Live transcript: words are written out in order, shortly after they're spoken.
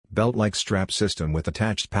Belt-like strap system with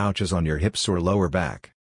attached pouches on your hips or lower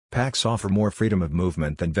back. Packs offer more freedom of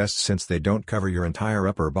movement than vests since they don't cover your entire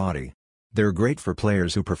upper body. They're great for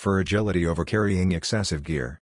players who prefer agility over carrying excessive gear.